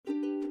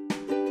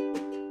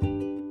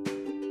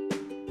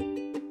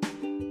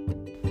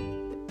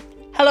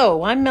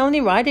Hello, I'm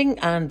Melanie Riding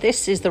and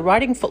this is the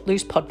Riding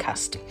Footloose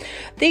podcast.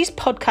 These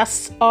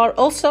podcasts are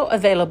also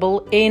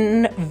available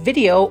in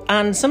video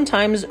and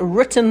sometimes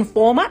written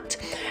format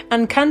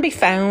and can be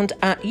found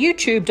at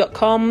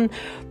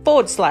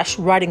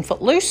youtube.com/Riding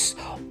Footloose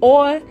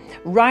or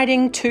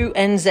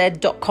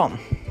riding2nz.com.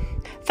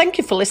 Thank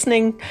you for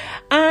listening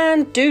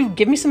and do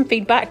give me some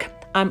feedback.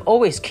 I'm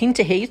always keen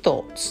to hear your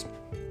thoughts.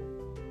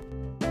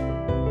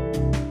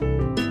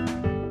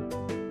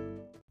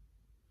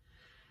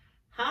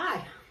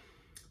 Hi.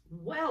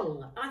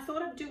 Well, I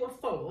thought I'd do a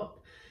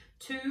follow-up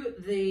to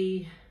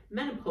the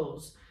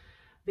menopause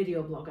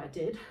video blog I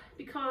did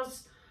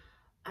because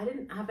I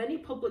didn't have any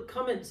public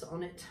comments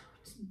on it,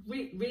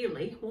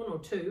 really, one or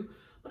two,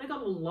 but I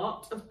got a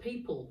lot of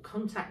people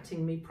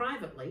contacting me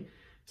privately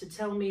to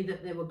tell me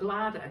that they were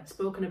glad I'd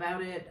spoken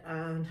about it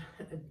and,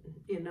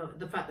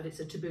 the fact that it's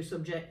a taboo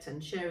subject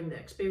and sharing their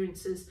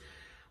experiences,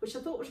 which I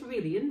thought was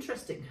really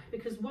interesting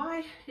because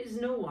why is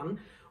no one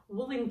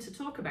willing to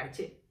talk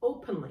about it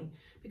openly?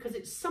 Because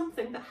it's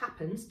something that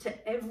happens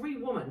to every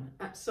woman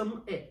at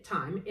some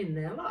time in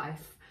their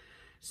life.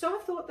 So I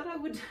thought that I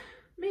would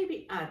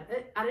maybe add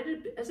it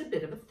as a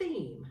bit of a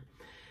theme.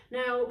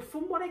 Now,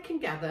 from what I can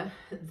gather,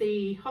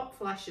 the hot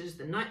flashes,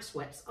 the night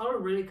sweats are a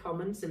really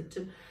common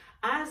symptom,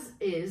 as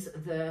is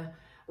the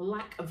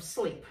lack of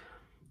sleep,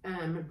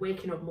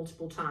 waking up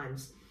multiple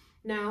times.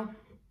 Now,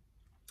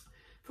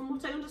 from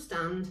what I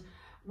understand,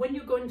 when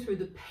you're going through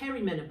the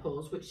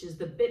perimenopause, which is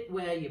the bit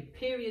where your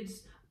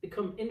periods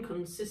become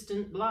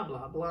inconsistent, blah,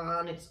 blah, blah,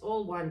 and it's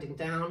all winding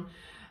down,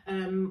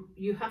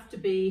 you have to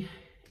be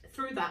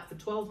through that for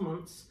 12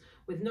 months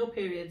with no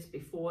periods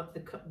before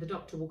the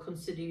doctor will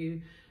consider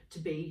you to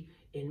be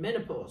in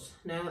menopause.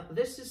 Now,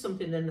 this is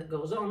something then that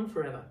goes on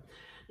forever.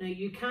 Now,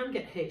 you can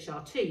get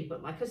HRT,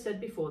 but like I said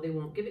before, they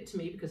won't give it to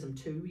me because I'm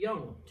too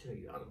young.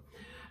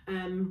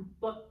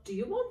 But do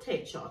you want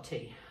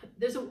HRT?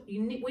 We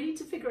need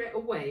to figure out a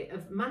way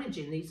of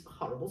managing these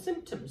horrible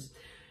symptoms.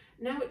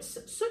 Now, it's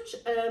such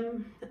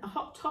a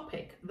hot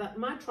topic that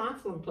my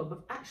triathlon club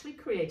have actually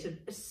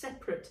created a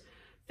separate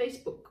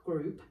Facebook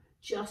group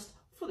just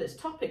for this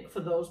topic, for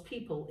those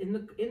people in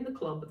the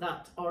club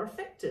that are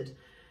affected.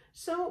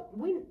 So,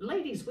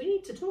 ladies, we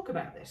need to talk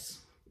about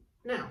this.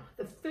 Now,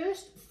 the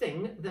first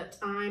thing that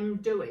I'm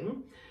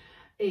doing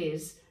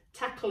is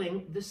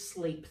tackling the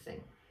sleep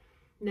thing.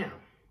 Now,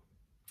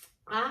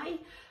 I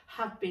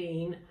have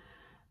been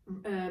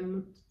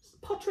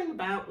pottering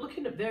about,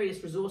 looking at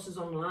various resources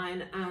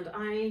online, and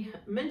I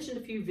mentioned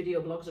a few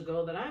video blogs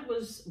ago that I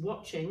was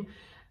watching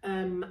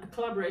a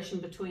collaboration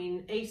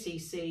between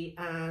ACC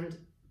and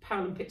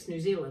Paralympics New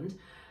Zealand,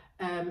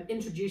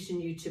 introducing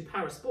you to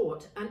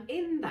parasport, and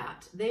in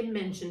that they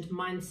mentioned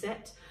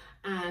mindset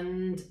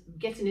and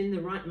getting in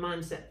the right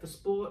mindset for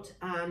sport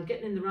and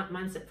getting in the right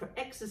mindset for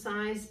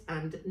exercise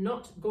and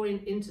not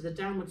going into the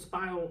downward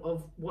spiral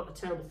of what a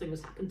terrible thing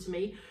has happened to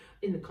me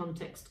in the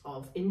context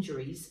of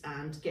injuries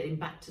and getting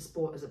back to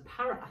sport as a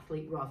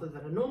para-athlete rather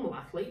than a normal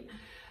athlete.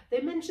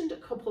 They mentioned a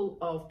couple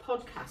of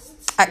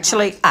podcasts.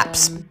 Actually,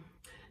 apps.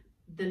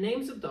 The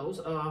names of those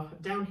are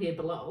down here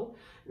below.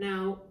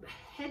 Now,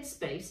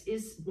 Headspace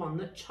is one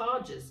that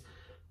charges.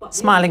 But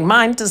Smiling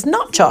Mind does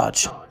not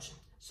charge.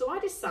 So I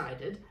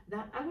decided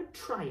that I would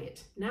try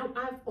it. Now,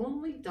 I've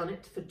only done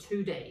it for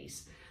 2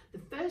 days. The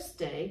first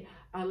day,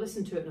 I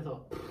listened to it and I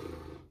thought,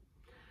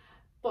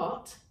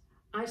 but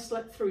I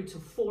slept through to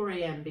 4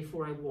 a.m.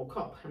 before I woke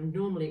up, and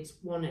normally it's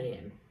 1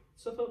 a.m.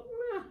 So I thought,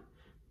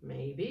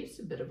 maybe it's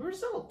a bit of a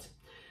result.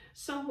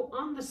 So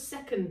on the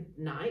second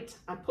night,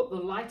 I put the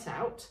light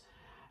out,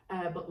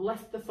 but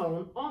left the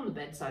phone on the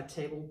bedside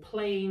table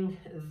playing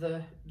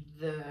the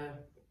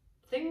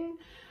thing.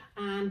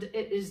 And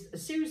it is a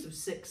series of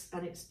 6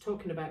 and it's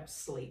talking about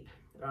sleep,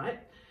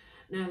 right?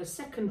 Now, the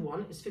second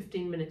one is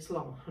 15 minutes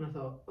long. And I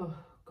thought, oh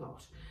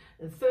God.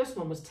 And the first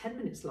one was 10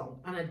 minutes long.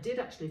 And I did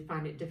actually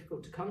find it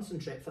difficult to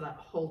concentrate for that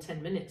whole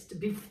 10 minutes, to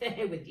be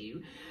fair with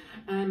you.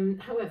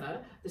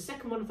 However, the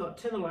second one, I thought,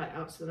 turn the light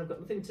out so that I've got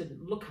nothing to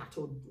look at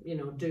or,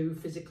 do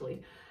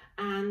physically.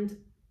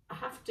 And I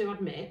have to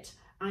admit,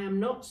 I am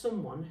not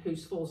someone who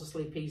falls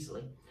asleep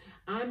easily.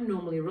 I'm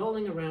normally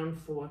rolling around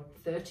for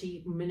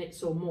 30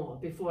 minutes or more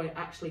before I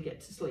actually get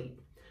to sleep.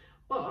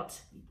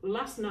 But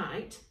last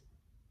night,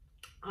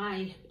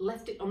 I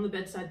left it on the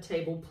bedside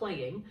table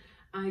playing.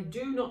 I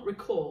do not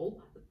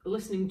recall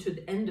listening to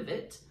the end of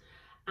it.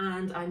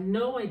 And I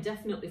know I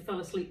definitely fell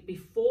asleep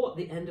before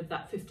the end of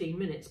that 15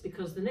 minutes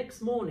because the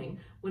next morning,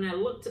 when I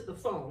looked at the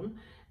phone,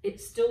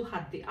 it still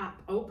had the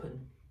app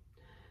open.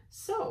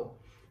 So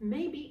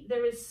maybe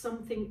there is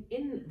something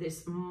in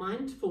this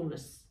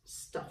mindfulness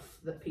stuff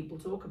that people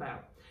talk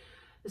about.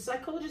 The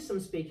psychologist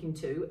I'm speaking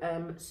to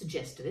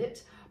suggested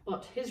it,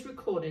 but his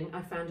recording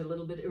I found a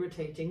little bit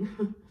irritating.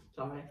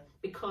 Sorry,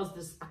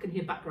 because I can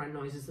hear background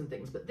noises and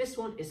things, but this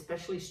one is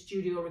specially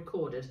studio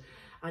recorded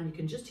and you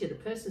can just hear the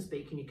person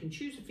speaking. You can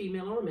choose a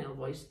female or a male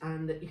voice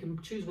and that you can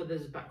choose whether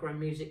there's background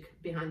music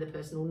behind the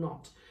person or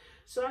not.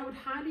 So I would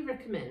highly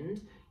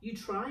recommend you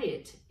try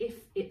it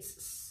if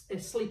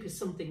sleep is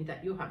something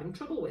that you're having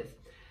trouble with.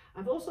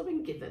 I've also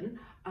been given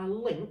a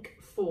link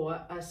for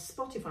a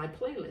Spotify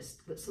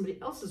playlist that somebody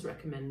else has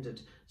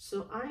recommended.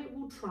 So I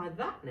will try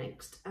that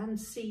next and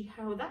see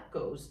how that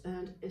goes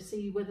and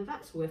see whether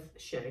that's worth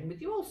sharing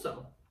with you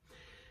also.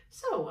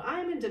 So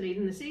I'm in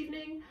Dunedin this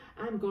evening.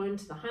 I'm going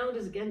to the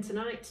Highlanders again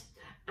tonight.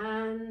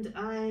 And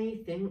I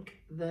think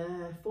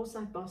the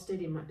Forsyth Bar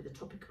Stadium might be the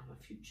topic of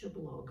a future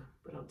blog,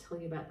 but I'll tell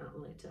you about that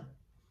later.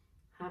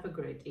 Have a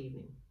great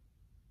evening.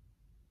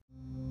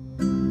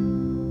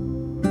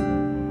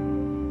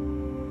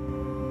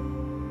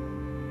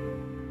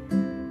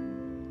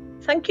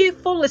 Thank you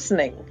for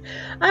listening.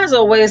 As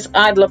always,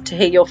 I'd love to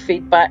hear your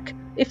feedback.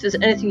 If there's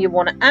anything you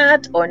want to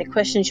add or any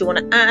questions you want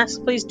to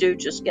ask, please do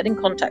just get in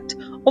contact.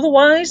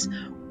 Otherwise,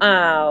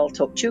 I'll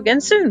talk to you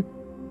again soon.